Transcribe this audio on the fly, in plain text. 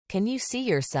Can you see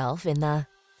yourself in the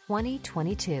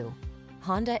 2022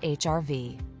 Honda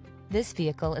HR-V? This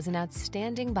vehicle is an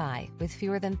outstanding buy with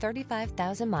fewer than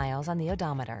 35,000 miles on the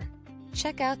odometer.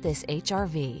 Check out this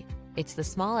HR-V. It's the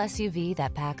small SUV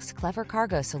that packs clever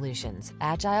cargo solutions,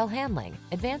 agile handling,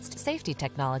 advanced safety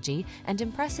technology, and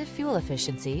impressive fuel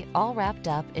efficiency, all wrapped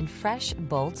up in fresh,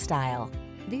 bold style.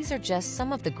 These are just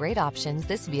some of the great options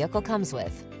this vehicle comes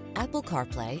with: Apple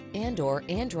CarPlay and/or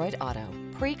Android Auto,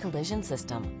 pre-collision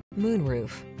system,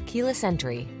 moonroof, keyless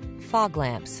entry, fog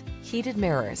lamps, heated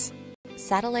mirrors,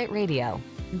 satellite radio,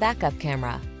 backup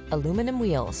camera, aluminum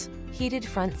wheels, heated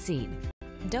front seat.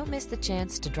 Don't miss the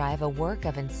chance to drive a work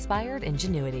of inspired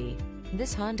ingenuity.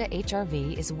 This Honda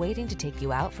HR-V is waiting to take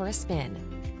you out for a spin.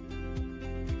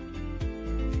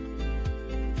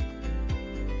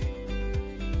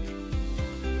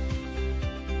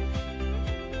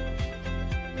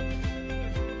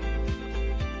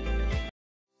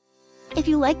 If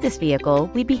you like this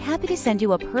vehicle, we'd be happy to send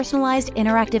you a personalized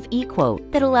interactive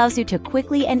e-quote that allows you to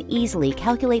quickly and easily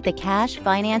calculate the cash,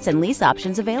 finance, and lease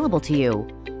options available to you.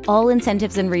 All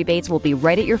incentives and rebates will be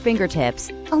right at your fingertips,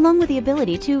 along with the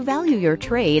ability to value your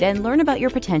trade and learn about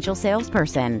your potential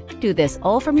salesperson. Do this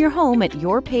all from your home at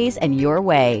your pace and your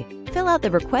way. Fill out the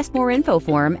Request More Info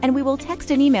form and we will text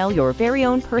and email your very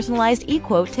own personalized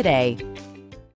e-quote today.